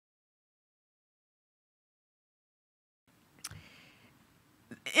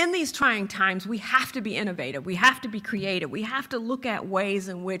in these trying times, we have to be innovative. We have to be creative. We have to look at ways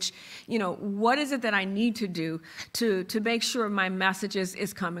in which, what is it that I need to do to make sure my message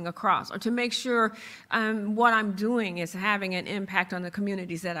is coming across, or to make sure what I'm doing is having an impact on the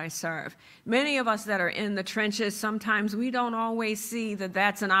communities that I serve. Many of us that are in the trenches, sometimes we don't always see that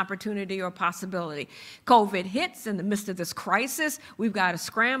that's an opportunity or possibility. COVID hits in the midst of this crisis. We've got to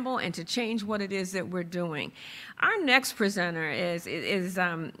scramble and to change what it is that we're doing. Our next presenter is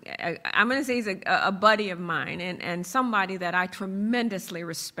I'm going to say he's a buddy of mine and somebody that I tremendously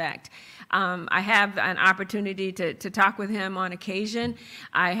respect. I have an opportunity to talk with him on occasion.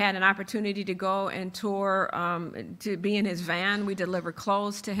 I had an opportunity to go and tour, to be in his van. We deliver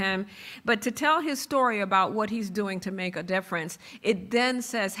clothes to him. But to tell his story about what he's doing to make a difference, it then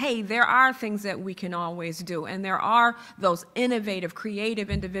says, hey, there are things that we can always do. And there are those innovative, creative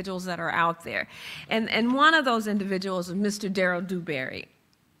individuals that are out there. And one of those individuals is Mr. Darryl Dewberry.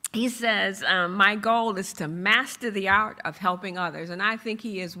 He says, my goal is to master the art of helping others, and I think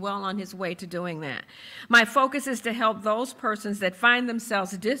he is well on his way to doing that. My focus is to help those persons that find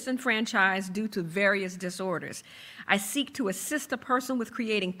themselves disenfranchised due to various disorders. I seek to assist a person with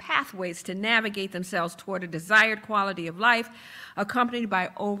creating pathways to navigate themselves toward a desired quality of life, accompanied by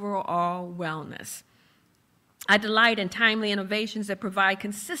overall wellness. I delight in timely innovations that provide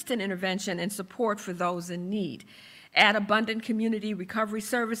consistent intervention and support for those in need. At Abundant Community Recovery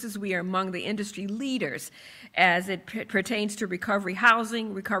Services, we are among the industry leaders as it pertains to recovery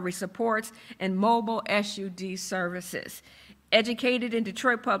housing, recovery supports, and mobile SUD services. Educated in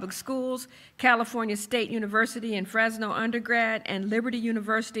Detroit Public Schools, California State University and Fresno undergrad, and Liberty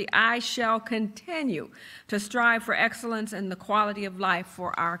University, I shall continue to strive for excellence and the quality of life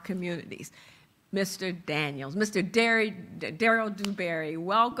for our communities. Mr. Darryl Dewberry,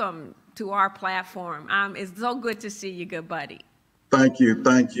 welcome to our platform. It's so good to see you, good buddy. Thank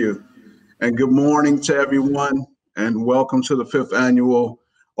you, and good morning to everyone, and welcome to the 5th Annual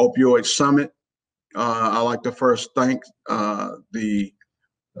Opioid Summit. I'd like to first thank the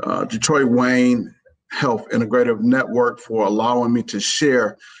Detroit Wayne Health Integrative Network for allowing me to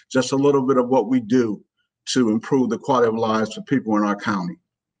share just a little bit of what we do to improve the quality of lives for people in our county.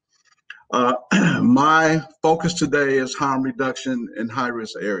 My focus today is harm reduction in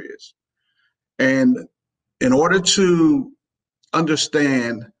high-risk areas. And in order to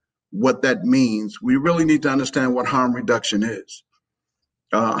understand what that means, we really need to understand what harm reduction is.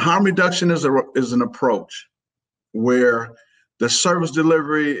 Harm reduction is an approach where the service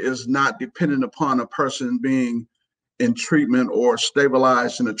delivery is not dependent upon a person being in treatment or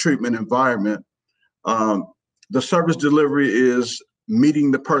stabilized in a treatment environment. The service delivery is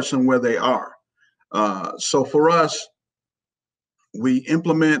meeting the person where they are. So for us, we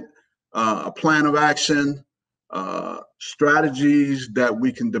implement a plan of action, strategies that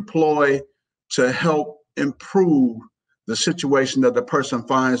we can deploy to help improve the situation that the person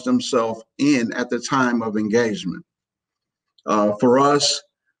finds themselves in at the time of engagement. For us,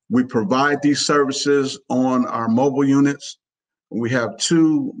 we provide these services on our mobile units. We have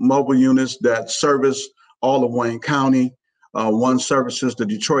 2 mobile units that service all of Wayne County. One services the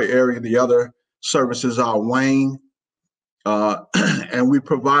Detroit area, the other services our Wayne. And we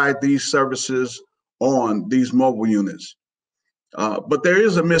provide these services on these mobile units. But there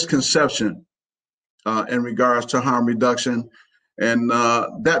is a misconception in regards to harm reduction. And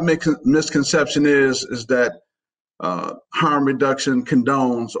that misconception is that harm reduction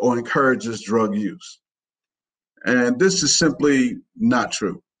condones or encourages drug use. And this is simply not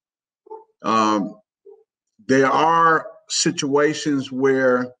true. There are situations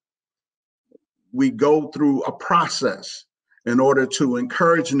where we go through a process in order to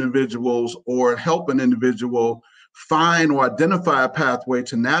encourage individuals or help an individual find or identify a pathway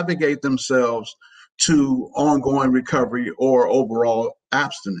to navigate themselves to ongoing recovery or overall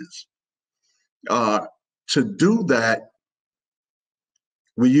abstinence. To do that,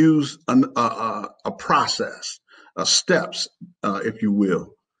 we use a process, steps, if you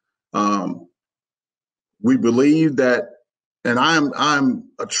will. We believe that, and I'm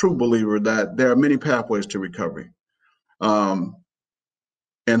a true believer that there are many pathways to recovery.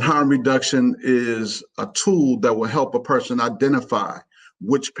 And harm reduction is a tool that will help a person identify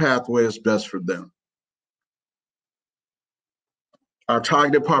which pathway is best for them. Our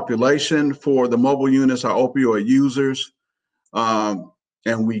targeted population for the mobile units are opioid users.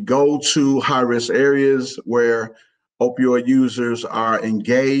 And we go to high-risk areas where opioid users are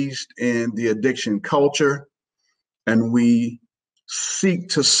engaged in the addiction culture, and we seek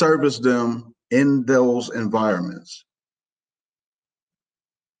to service them in those environments.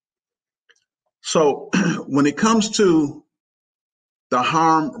 So when it comes to the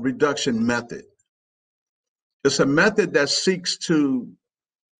harm reduction method. It's a method that seeks to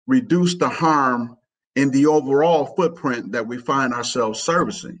reduce the harm in the overall footprint that we find ourselves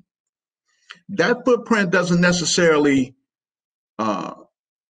servicing. That footprint doesn't necessarily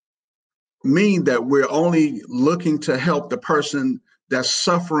mean that we're only looking to help the person that's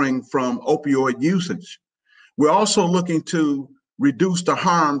suffering from opioid usage. We're also looking to reduce the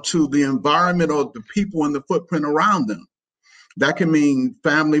harm to the environment or the people in the footprint around them. That can mean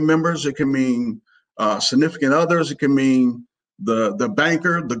family members, it can mean significant others, it can mean the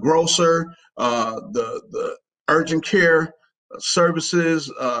banker, the grocer, the urgent care services,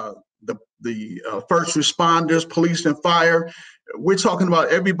 the first responders, police and fire. We're talking about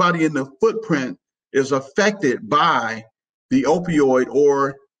everybody in the footprint is affected by the opioid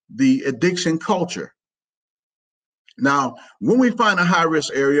or the addiction culture. Now, when we find a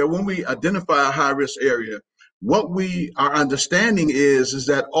high-risk area, when we identify a high-risk area, what our understanding is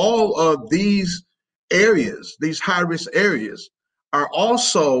that all of these areas, these high-risk areas, are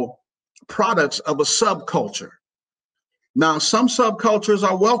also products of a subculture. Now, some subcultures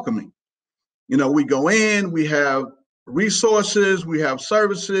are welcoming. You know, we go in, we have resources, we have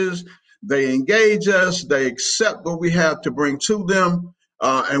services, they engage us, they accept what we have to bring to them,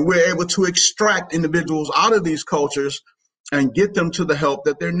 and we're able to extract individuals out of these cultures and get them to the help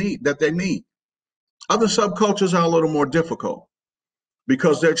that they need. Other subcultures are a little more difficult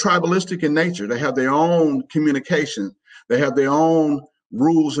because they're tribalistic in nature. They have their own communication. They have their own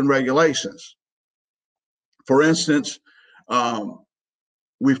rules and regulations. For instance,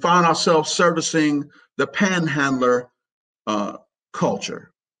 we found ourselves servicing the panhandler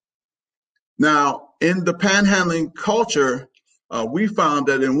culture. Now, in the panhandling culture, we found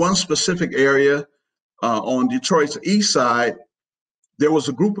that in one specific area on Detroit's east side, there was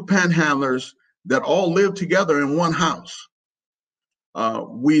a group of panhandlers that all lived together in one house.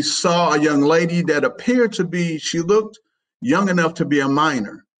 We saw a young lady that appeared to be, she looked young enough to be a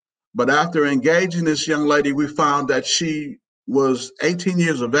minor. But after engaging this young lady, we found that she was 18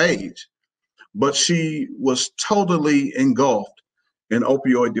 years of age, but she was totally engulfed in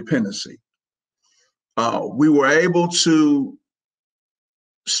opioid dependency. We were able to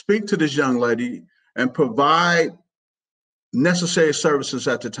speak to this young lady and provide necessary services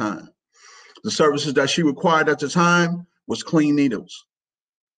at the time. The services that she required at the time was clean needles.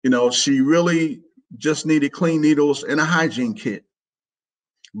 You know, she really just needed clean needles and a hygiene kit.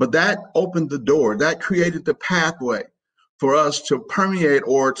 But that opened the door, that created the pathway for us to permeate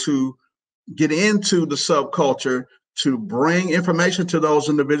or to get into the subculture to bring information to those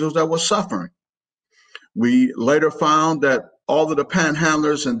individuals that were suffering. We later found that all of the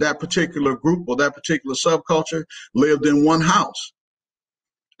panhandlers in that particular group or that particular subculture lived in one house.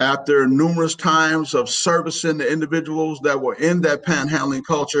 After numerous times of servicing the individuals that were in that panhandling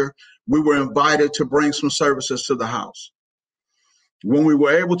culture, we were invited to bring some services to the house. When we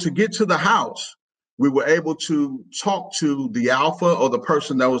were able to get to the house, we were able to talk to the alpha or the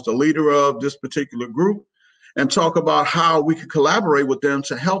person that was the leader of this particular group and talk about how we could collaborate with them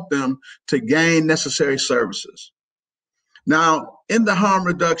to help them to gain necessary services. Now, in the harm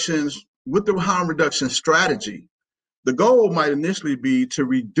reductions, with the harm reduction strategy, the goal might initially be to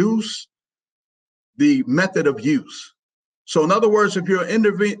reduce the method of use. So in other words, if you're an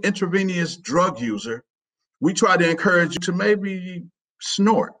intravenous drug user, we try to encourage you to maybe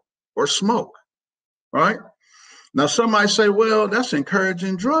snort or smoke, right? Now, some might say, well, that's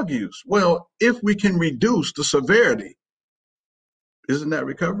encouraging drug use. Well, if we can reduce the severity, isn't that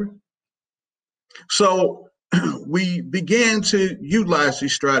recovery? So we began to utilize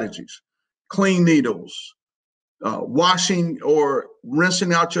these strategies, clean needles, washing or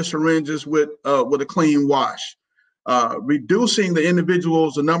rinsing out your syringes with a clean wash, reducing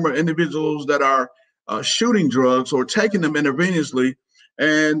the number of individuals that are shooting drugs or taking them intravenously,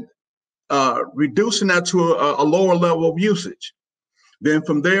 and reducing that to a lower level of usage. Then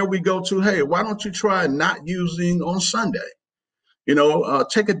from there we go to, hey, why don't you try not using on Sunday? You know,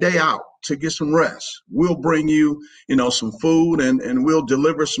 take a day out to get some rest. We'll bring you, some food and we'll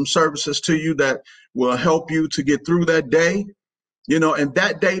deliver some services to you that will help you to get through that day, and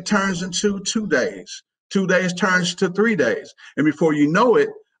that day turns into 2 days. 2 days turns to 3 days. And before you know it,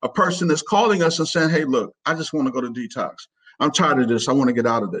 a person is calling us and saying, hey, look, I just want to go to detox. I'm tired of this. I want to get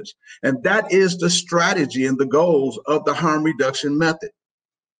out of this. And that is the strategy and the goals of the harm reduction method.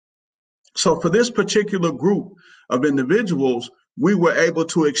 So for this particular group of individuals, we were able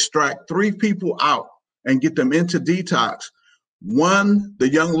to extract 3 people out and get them into detox. One, the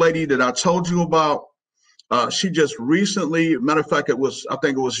young lady that I told you about, she just recently, matter of fact, I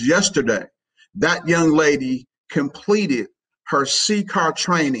think it was yesterday, that young lady completed her C-CAR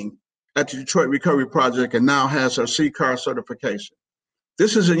training at the Detroit Recovery Project and now has her C-CAR certification.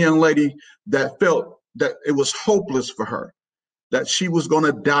 This is a young lady that felt that it was hopeless for her, that she was going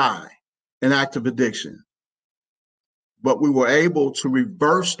to die in active addiction. But we were able to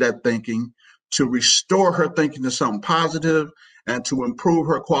reverse that thinking, to restore her thinking to something positive and to improve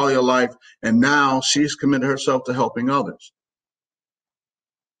her quality of life. And now she's committed herself to helping others.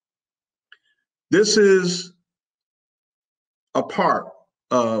 This is a part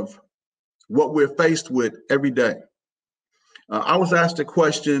of what we're faced with every day. I was asked a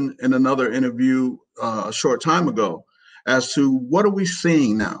question in another interview a short time ago as to what are we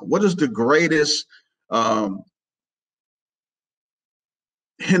seeing now? What is the greatest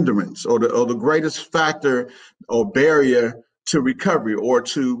hindrance or the greatest factor or barrier to recovery or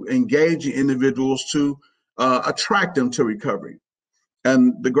to engaging individuals to attract them to recovery?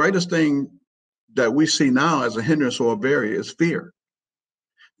 And the greatest thing that we see now as a hindrance or a barrier is fear.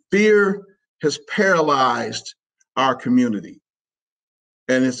 Fear has paralyzed our community.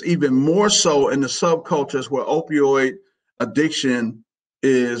 And it's even more so in the subcultures where opioid addiction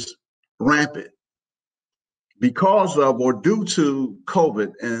is rampant. Because of or due to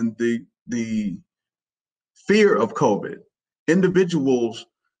COVID and the fear of COVID, individuals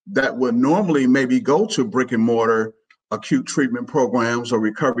that would normally maybe go to brick and mortar acute treatment programs or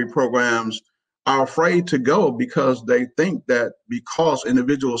recovery programs are afraid to go because they think that because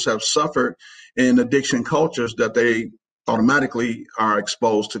individuals have suffered in addiction cultures that they automatically are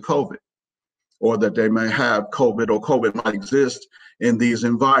exposed to COVID, or that they may have COVID or COVID might exist in these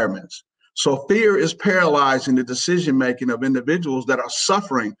environments. So fear is paralyzing the decision-making of individuals that are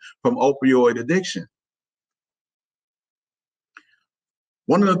suffering from opioid addiction.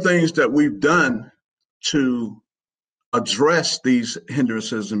 One of the things that we've done to address these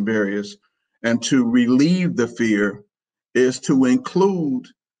hindrances and barriers and to relieve the fear is to include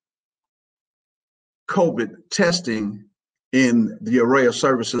COVID testing in the array of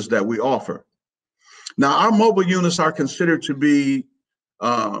services that we offer. Now, our mobile units are considered to be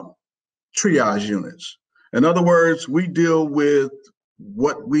triage units. In other words, we deal with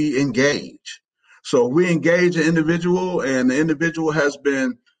what we engage. So we engage an individual and the individual has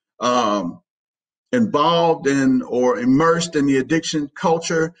been involved in or immersed in the addiction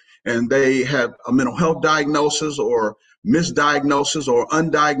culture, and they have a mental health diagnosis or misdiagnosis or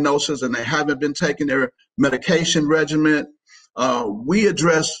undiagnosis, and they haven't been taking their medication regimen. We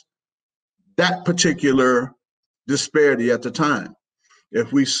address that particular disparity at the time.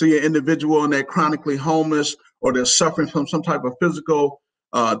 If we see an individual and they're chronically homeless or they're suffering from some type of physical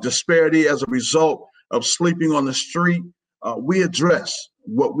disparity as a result of sleeping on the street, we address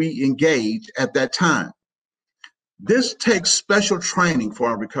what we engage at that time. This takes special training for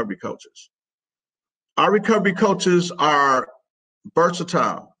our recovery coaches. Our recovery coaches are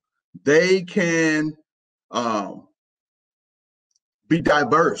versatile. They can be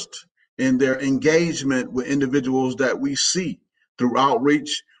diverse in their engagement with individuals that we see through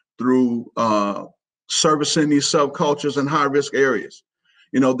outreach, through servicing these subcultures and high-risk areas.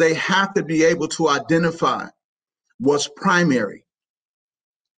 You know, they have to be able to identify what's primary.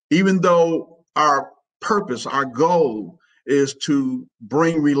 Even though our purpose, our goal is to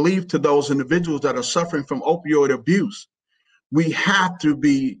bring relief to those individuals that are suffering from opioid abuse, we have to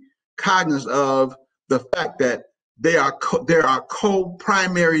be cognizant of the fact that there are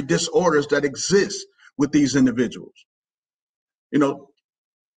co-primary disorders that exist with these individuals. You know,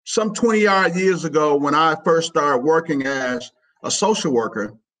 some 20-odd years ago, when I first started working as a social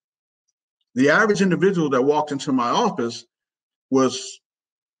worker, the average individual that walked into my office was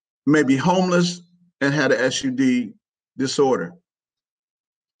maybe homeless and had an SUD disorder.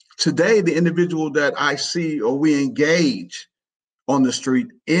 Today, the individual that I see or we engage on the street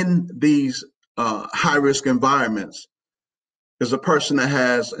in these high-risk environments is a person that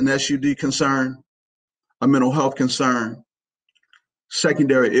has an SUD concern, a mental health concern,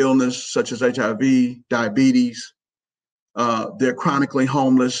 secondary illness such as HIV, diabetes, they're chronically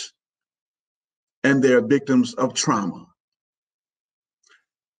homeless, and they're victims of trauma.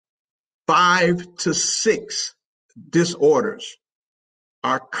 5 to 6 disorders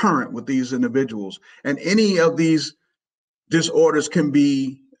are current with these individuals, and any of these disorders can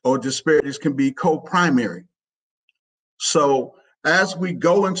be, or disparities can be, co-primary. So as we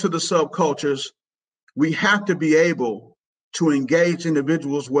go into the subcultures, we have to be able to engage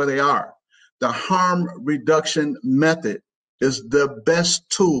individuals where they are. The harm reduction method is the best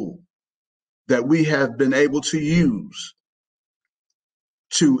tool that we have been able to use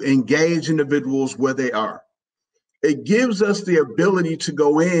to engage individuals where they are. It gives us the ability to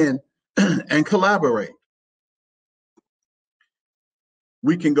go in and collaborate.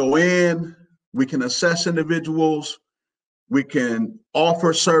 We can go in, we can assess individuals, we can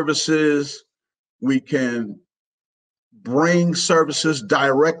offer services, we can bring services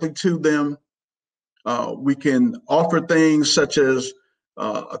directly to them. We can offer things such as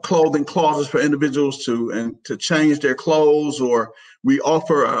clothing closets for individuals to change their clothes, or we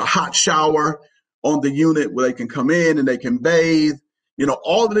offer a hot shower on the unit where they can come in and they can bathe.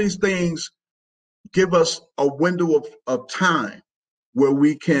 All of these things give us a window of time where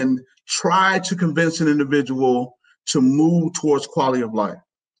we can try to convince an individual to move towards quality of life,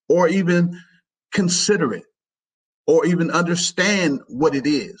 or even consider it, or even understand what it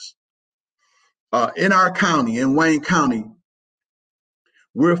is. In our county, in Wayne County,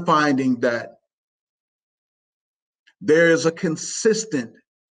 we're finding that there is a consistent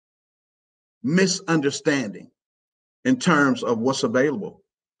misunderstanding in terms of what's available.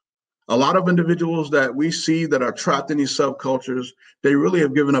 A lot of individuals that we see that are trapped in these subcultures, they really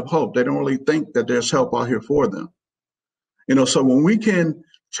have given up hope. They don't really think that there's help out here for them. So when we can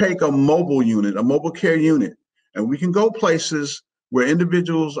take a mobile unit, a mobile care unit, and we can go places where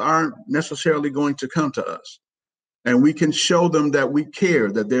individuals aren't necessarily going to come to us, and we can show them that we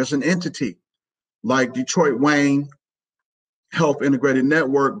care, that there's an entity like Detroit Wayne Health Integrated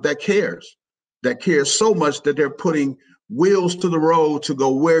Network that cares so much that they're putting wheels to the road to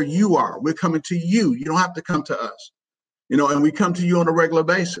go where you are. We're coming to you. You don't have to come to us. And we come to you on a regular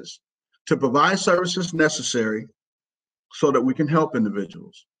basis to provide services necessary so that we can help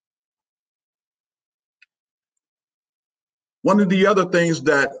individuals. One of the other things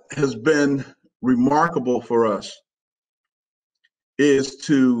that has been remarkable for us is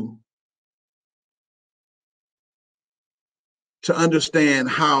to understand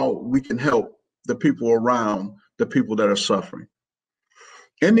how we can help the people around the people that are suffering.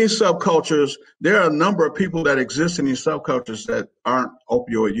 In these subcultures, there are a number of people that exist in these subcultures that aren't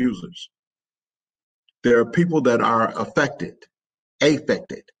opioid users. There are people that are affected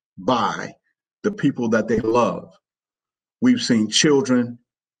by the people that they love. We've seen children,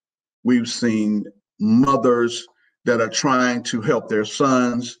 we've seen mothers that are trying to help their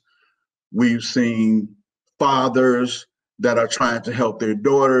sons. We've seen fathers that are trying to help their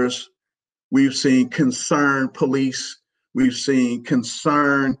daughters. We've seen concerned police. We've seen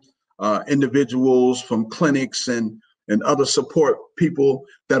concerned individuals from clinics and other support people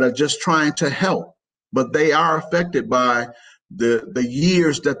that are just trying to help, but they are affected by the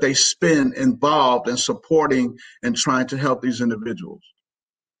years that they spend involved in supporting and trying to help these individuals.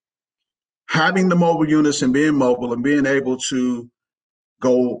 Having the mobile units and being mobile and being able to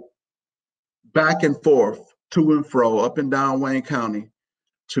go back and forth, to and fro, up and down Wayne County,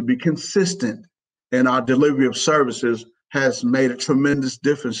 to be consistent in our delivery of services has made a tremendous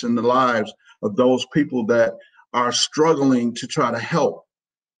difference in the lives of those people that are struggling to try to help.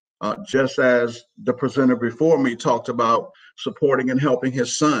 Just as the presenter before me talked about supporting and helping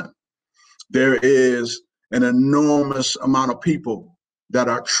his son, there is an enormous amount of people that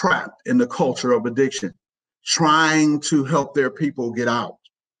are trapped in the culture of addiction, trying to help their people get out.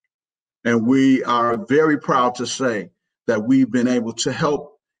 And we are very proud to say that we've been able to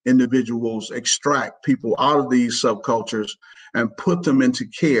help individuals extract people out of these subcultures and put them into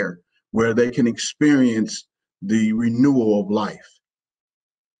care where they can experience the renewal of life.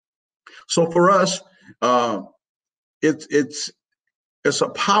 So for us, it's a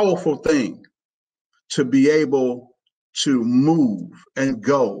powerful thing to be able to move and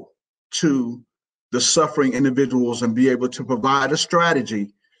go to the suffering individuals and be able to provide a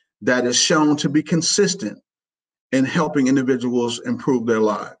strategy that is shown to be consistent in helping individuals improve their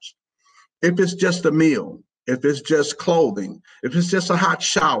lives. If it's just a meal, if it's just clothing, if it's just a hot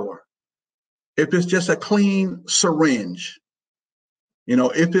shower, if it's just a clean syringe,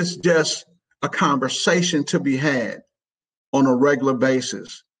 if it's just a conversation to be had on a regular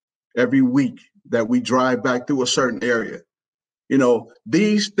basis every week that we drive back through a certain area.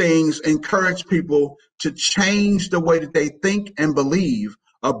 These things encourage people to change the way that they think and believe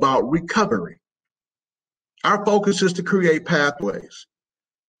about recovery. Our focus is to create pathways.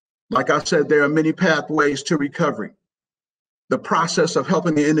 Like I said, there are many pathways to recovery. The process of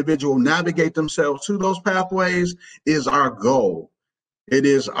helping the individual navigate themselves to those pathways is our goal. It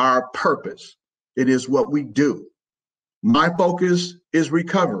is our purpose. It is what we do. My focus is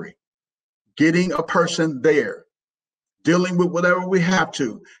recovery, getting a person there, dealing with whatever we have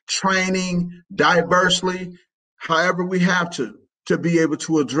to, training diversely, however we have to be able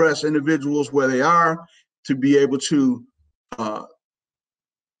to address individuals where they are, to be able to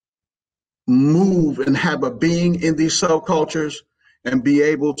move and have a being in these subcultures and be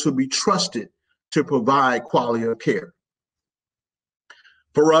able to be trusted to provide quality of care.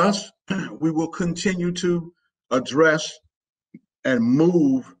 For us, we will continue to address and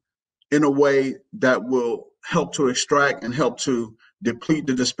move in a way that will help to extract and help to deplete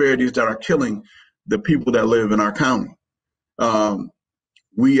the disparities that are killing the people that live in our county.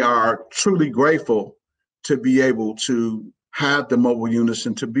 We are truly grateful to be able to have the mobile units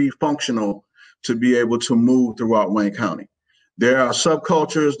and to be functional, to be able to move throughout Wayne County. There are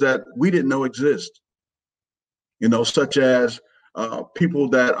subcultures that we didn't know exist, such as people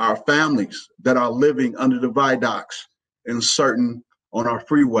that are families that are living under the viaducts on our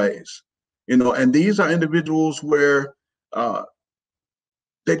freeways, and these are individuals where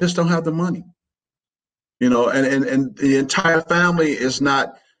they just don't have the money, and the entire family is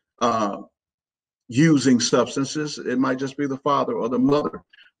not using substances. It might just be the father or the mother,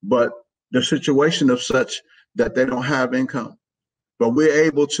 but the situation is such that they don't have income. But we're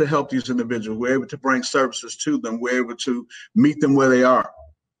able to help these individuals. We're able to bring services to them. We're able to meet them where they are.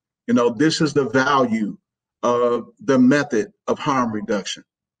 This is the value of the method of harm reduction,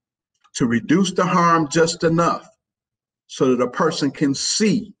 to reduce the harm just enough so that a person can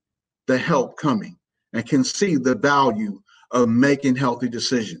see the help coming and can see the value of making healthy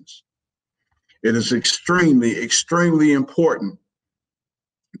decisions. It is extremely, extremely important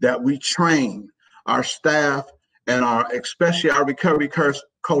that we train our staff and especially our recovery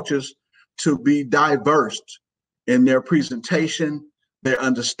coaches to be diverse in their presentation, their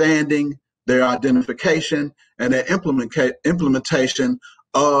understanding, their identification, and their implementation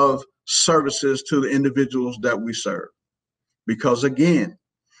of services to the individuals that we serve. Because again,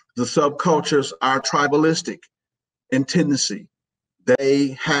 the subcultures are tribalistic in tendency.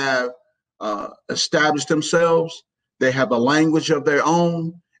 They have established themselves. They have a language of their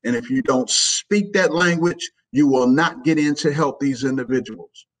own. And if you don't speak that language, you will not get in to help these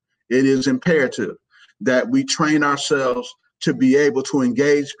individuals. It is imperative that we train ourselves to be able to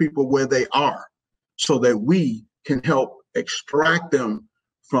engage people where they are so that we can help extract them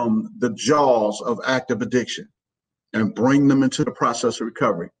from the jaws of active addiction and bring them into the process of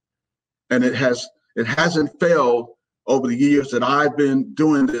recovery. And it hasn't failed over the years that I've been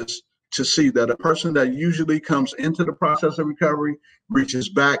doing this to see that a person that usually comes into the process of recovery reaches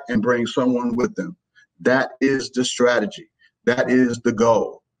back and brings someone with them. That is the strategy. That is the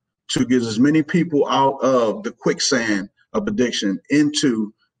goal, to get as many people out of the quicksand of addiction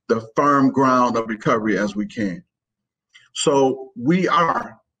into the firm ground of recovery as we can. So we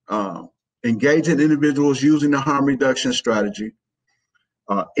are engaging individuals using the harm reduction strategy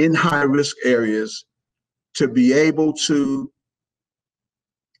in high-risk areas to be able to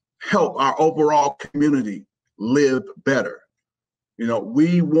help our overall community live better.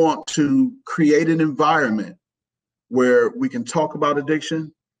 We want to create an environment where we can talk about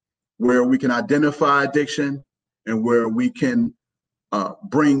addiction, where we can identify addiction, and where we can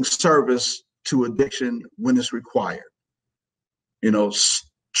bring service to addiction when it's required.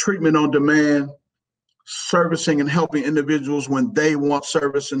 Treatment on demand, servicing and helping individuals when they want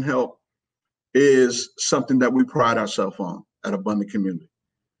service and help is something that we pride ourselves on at Abundant Community.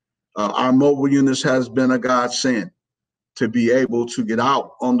 Our mobile units has been a godsend to be able to get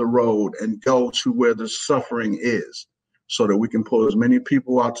out on the road and go to where the suffering is so that we can pull as many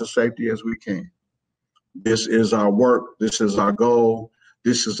people out to safety as we can. This is our work. This is our goal.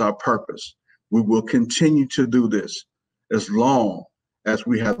 This is our purpose. We will continue to do this as long as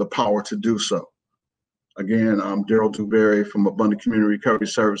we have the power to do so. Again, I'm Darryl Dewberry from Abundant Community Recovery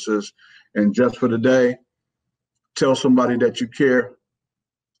Services. And just for today, tell somebody that you care.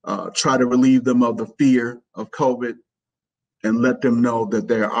 Try to relieve them of the fear of COVID and let them know that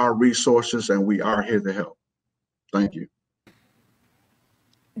there are resources and we are here to help. Thank you.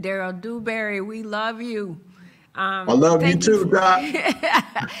 Darryl Dewberry, we love you. I love you too, Doc.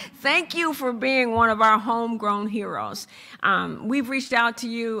 Thank you for being one of our homegrown heroes. We've reached out to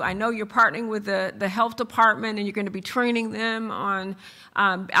you. I know you're partnering with the health department and you're going to be training them on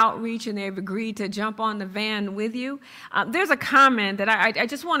outreach, and they've agreed to jump on the van with you. There's a comment that I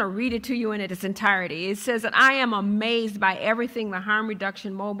just want to read it to you in its entirety. It says that I am amazed by everything the harm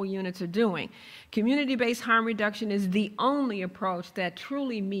reduction mobile units are doing. Community-based harm reduction is the only approach that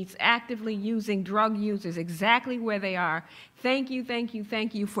truly meets actively using drug users exactly where they are. Thank you, thank you,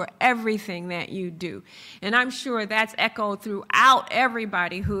 thank you for everything that you do. And I'm sure that's echoed throughout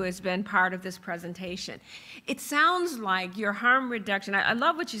everybody who has been part of this presentation. It sounds like your harm reduction, I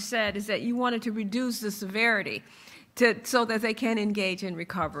love what you said, is that you wanted to reduce the severity so that they can engage in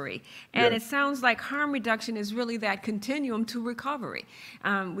recovery. And It sounds like harm reduction is really that continuum to recovery.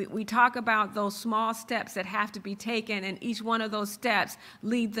 We talk about those small steps that have to be taken, and each one of those steps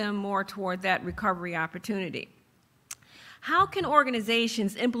lead them more toward that recovery opportunity. How can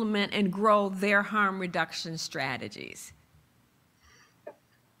organizations implement and grow their harm reduction strategies?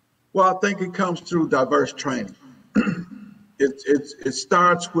 Well, I think it comes through diverse training. It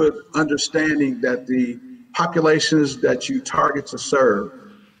starts with understanding that the populations that you target to serve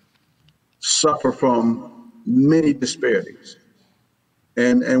suffer from many disparities.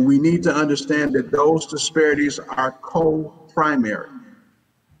 And we need to understand that those disparities are co-primary.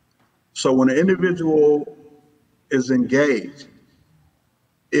 So when an individual is engaged,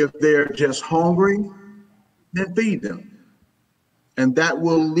 if they're just hungry, then feed them. And that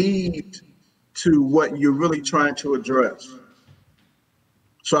will lead to what you're really trying to address.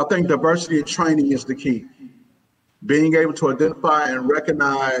 So I think diversity in training is the key. Being able to identify and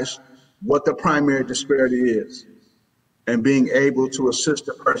recognize what the primary disparity is and being able to assist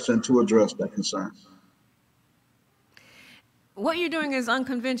the person to address that concern. What you're doing is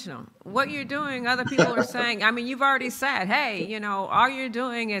unconventional. What you're doing, other people are saying, I mean, you've already said, hey, you know, all you're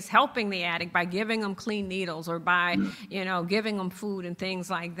doing is helping the addict by giving them clean needles or by, you know, giving them food and things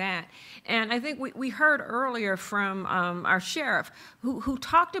like that. And I think we heard earlier from our sheriff who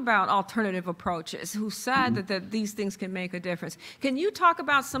talked about alternative approaches, who said that these things can make a difference. Can you talk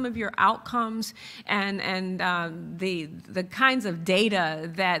about some of your outcomes and the kinds of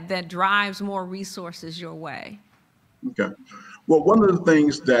data that drives more resources your way? Okay. Well, one of the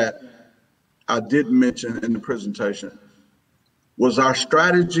things that I did mention in the presentation was our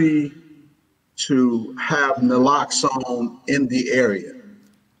strategy to have naloxone in the area.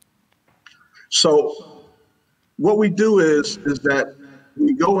 So what we do is that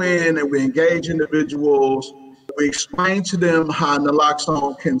we go in and we engage individuals. We explain to them how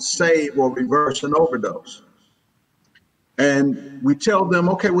naloxone can save or reverse an overdose. And we tell them,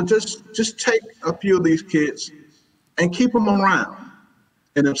 okay, well, just take a few of these kids and keep them around.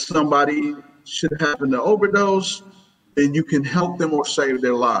 And if somebody should happen to overdose, then you can help them or save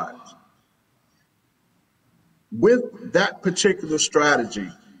their lives. With that particular strategy,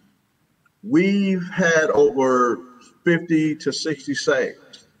 we've had over 50 to 60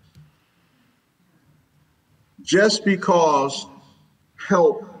 saves. Just because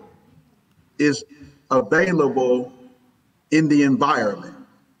help is available in the environment.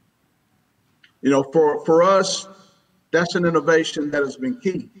 You know, for us, that's an innovation that has been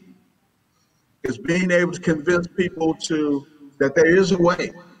key. Is being able to convince people that there is a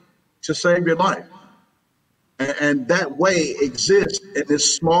way to save your life. And that way exists in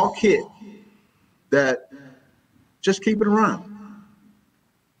this small kit that just keep it around.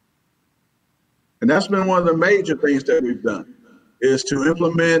 And that's been one of the major things that we've done, is to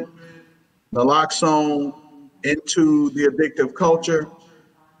implement naloxone into the addictive culture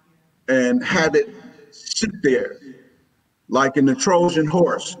and have it sit there like in the Trojan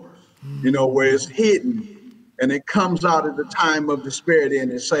horse, you know, where it's hidden and it comes out at the time of disparity and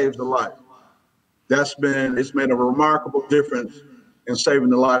it saves a life. It's made a remarkable difference in saving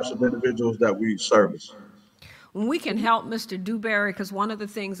the lives of individuals that we service. We can help Mr. Dewberry, because one of the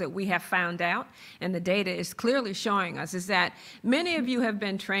things that we have found out, and the data is clearly showing us, is that many of you have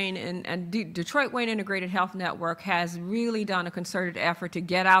been trained and Detroit Wayne Integrated Health Network has really done a concerted effort to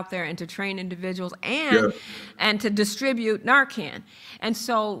get out there and to train individuals and to distribute Narcan. And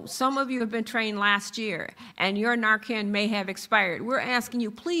so some of you have been trained last year, and your Narcan may have expired. We're asking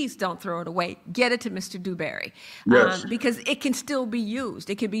you, please don't throw it away. Get it to Mr. Dewberry, because it can still be used.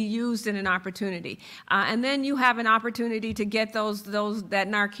 It can be used in an opportunity. And then you have an opportunity to get that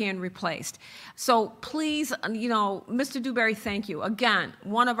Narcan replaced. So please, you know, Mr. Dewberry, thank you. Again,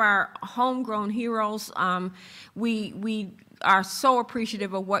 one of our homegrown heroes. We are so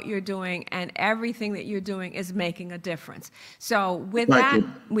appreciative of what you're doing, and everything that you're doing is making a difference. So with that,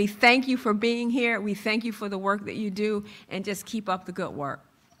 we thank you for being here. We thank you for the work that you do, and just keep up the good work.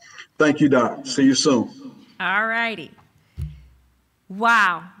 Thank you, Doc. See you soon. All righty.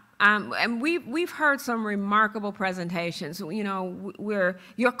 Wow. And we've heard some remarkable presentations. You know,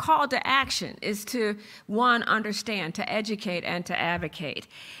 your call to action is to, one, understand, to educate, and to advocate.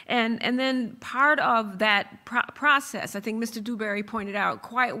 And then part of that process, I think Mr. Dewberry pointed out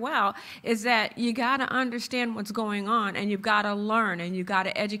quite well, is that you got to understand what's going on, and you've got to learn, and you've got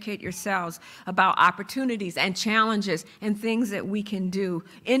to educate yourselves about opportunities and challenges and things that we can do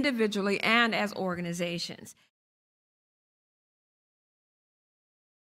individually and as organizations.